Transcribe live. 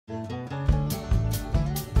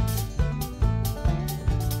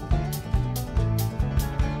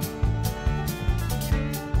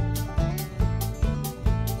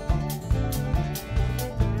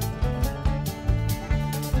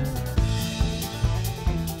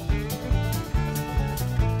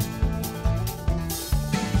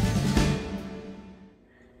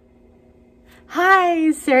Hi,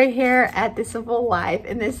 Sarah here at The Simple Life,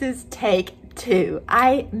 and this is take 2.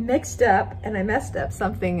 I mixed up and I messed up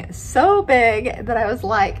something so big that I was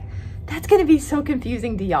like, that's gonna be so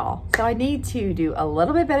confusing to y'all. So I need to do a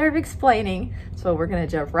little bit better of explaining. So we're gonna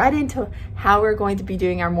jump right into how we're going to be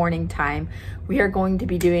doing our morning time. We are going to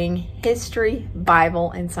be doing history,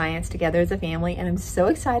 Bible, and science together as a family. And I'm so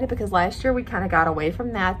excited because last year we kind of got away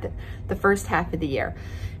from that the first half of the year.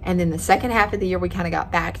 And then the second half of the year, we kind of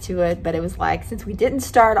got back to it, but it was like, since we didn't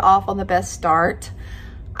start off on the best start,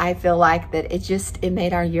 I feel like that it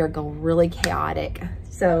made our year go really chaotic.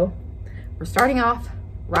 So we're starting off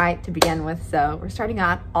right to begin with. So we're starting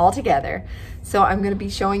out all together. So I'm going to be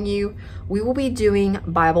showing you, we will be doing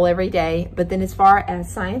Bible every day, but then as far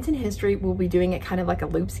as science and history, we'll be doing it kind of like a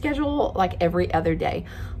loop schedule, like every other day.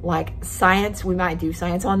 Like science, we might do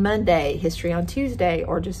science on Monday, history on Tuesday,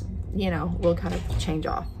 or just, you know, we'll kind of change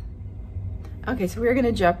off. Okay, so we're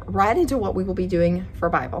gonna jump right into what we will be doing for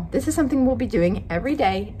Bible. This is something we'll be doing every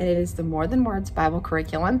day, and it is the More Than Words Bible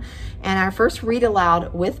curriculum. And our first read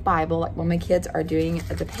aloud with Bible, like when my kids are doing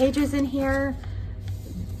the pages in here,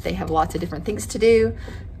 they have lots of different things to do.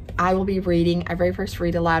 I will be reading our very first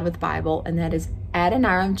read aloud with Bible, and that is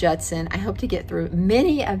Adoniram Judson. I hope to get through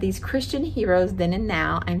many of these Christian heroes then and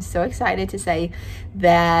now. I'm so excited to say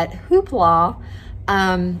that Hoopla,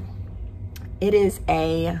 it is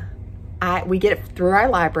we get it through our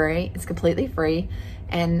library. It's completely free,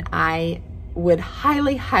 and I would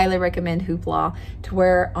highly, highly recommend Hoopla, to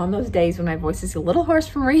where on those days when my voice is a little hoarse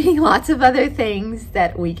from reading lots of other things,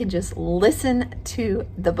 that we can just listen to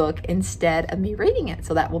the book instead of me reading it.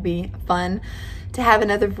 So that will be fun to have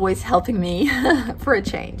another voice helping me for a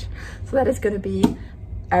change. So that is going to be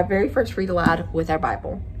our very first read aloud with our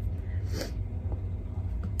Bible.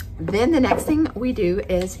 Then the next thing we do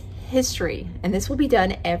is history, and this will be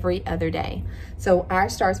done every other day. So our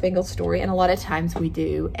Star Spangled Story, and a lot of times we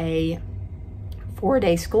do a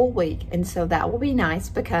 4-day school week, and so that will be nice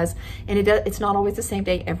because, and it's not always the same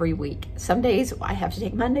day every week. Some days I have to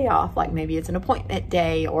take Monday off, like maybe it's an appointment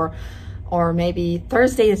day, or maybe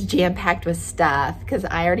Thursday is jam-packed with stuff, because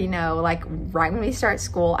I already know, like right when we start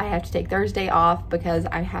school, I have to take Thursday off because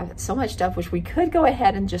I have so much stuff, which we could go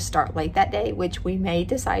ahead and just start late that day, which we may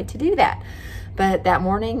decide to do that. But that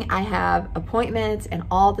morning I have appointments and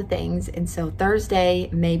all the things. And so Thursday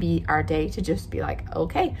may be our day to just be like,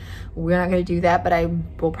 okay, we're not gonna do that, but I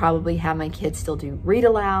will probably have my kids still do read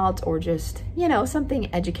alouds or just, you know, something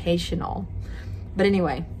educational. But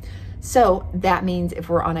anyway, so that means if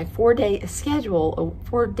we're on a 4-day schedule, a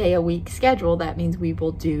 4-day-a-week schedule, that means we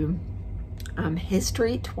will do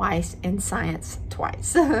history twice and science twice.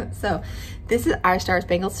 So this is our Star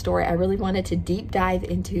Spangled Story. I really wanted to deep dive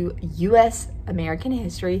into U.S. American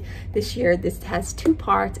history this year. This has 2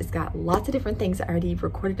 parts. It's got lots of different things. I already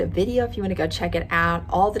recorded a video if you want to go check it out.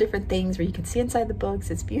 All the different things where you can see inside the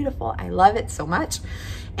books. It's beautiful. I love it so much.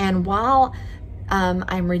 And while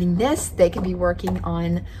I'm reading this, they can be working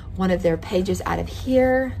on one of their pages out of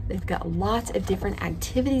here. They've got lots of different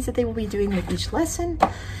activities that they will be doing with each lesson.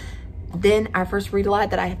 Then our first read aloud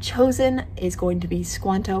that I have chosen is going to be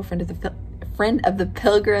Squanto, Friend of the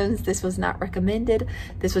Pilgrims. This was not recommended.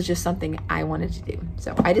 This was just something I wanted to do.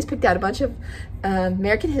 So I just picked out a bunch of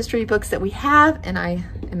American history books that we have, and I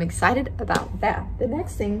am excited about that. The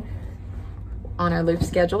next thing on our loop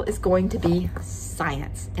schedule is going to be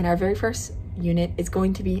science. And our very first unit is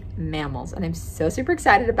going to be mammals. And I'm so super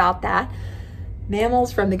excited about that.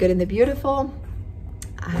 Mammals from The Good and the Beautiful.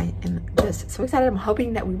 I am just so excited. I'm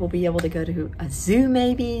hoping that we will be able to go to a zoo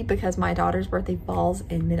maybe, because my daughter's birthday falls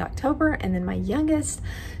in mid-October, and then my youngest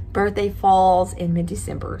birthday falls in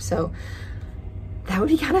mid-December. So that would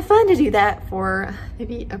be kind of fun to do that for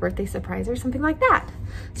maybe a birthday surprise or something like that.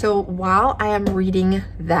 So while I am reading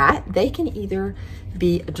that, they can either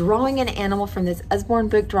be drawing an animal from this Usborne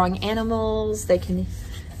book, Drawing Animals. They can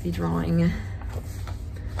be drawing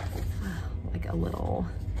like a little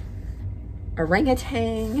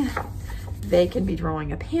orangutan. They can be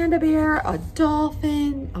drawing a panda bear, a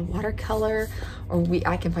dolphin, a watercolor, or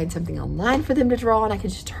I can find something online for them to draw, and I can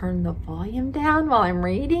just turn the volume down while I'm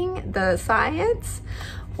reading the science,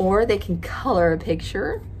 or they can color a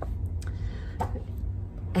picture.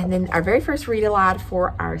 And then our very first read aloud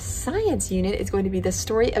for our science unit is going to be the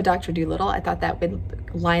story of Dr. Dolittle. I thought that would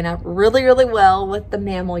line up really, really well with the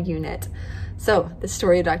mammal unit. So the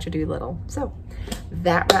story of Dr. Dolittle. So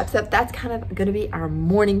that wraps up. That's kind of going to be our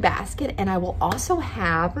morning basket. And I will also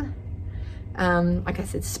have, like I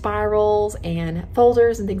said, spirals and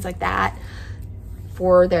folders and things like that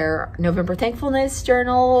for their November thankfulness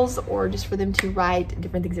journals, or just for them to write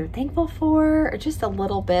different things they're thankful for, or just a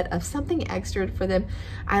little bit of something extra for them.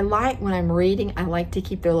 I like, when I'm reading, I like to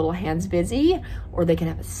keep their little hands busy, or they can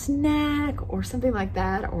have a snack or something like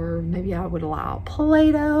that, or maybe I would allow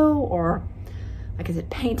Play-Doh, or like I said,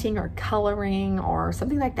 painting or coloring or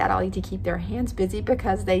something like that. I'll need to keep their hands busy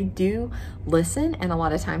because they do listen, and a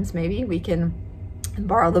lot of times maybe we can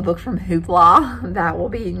borrow the book from Hoopla. That will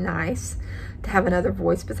be nice to have another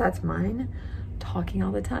voice besides mine talking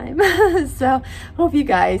all the time. So hope you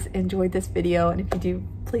guys enjoyed this video, and if you do,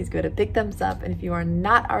 please give it a big thumbs up, and if you are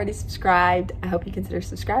not already subscribed, I hope you consider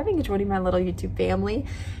subscribing and joining my little YouTube family.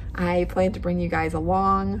 I plan to bring you guys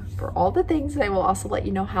along for all the things, and I will also let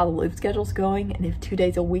you know how the loop schedule's going, and if 2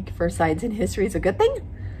 days a week for science and history is a good thing,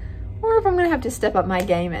 or if I'm gonna have to step up my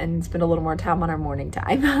game and spend a little more time on our morning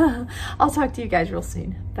time. I'll talk to you guys real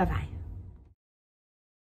soon. Bye-bye.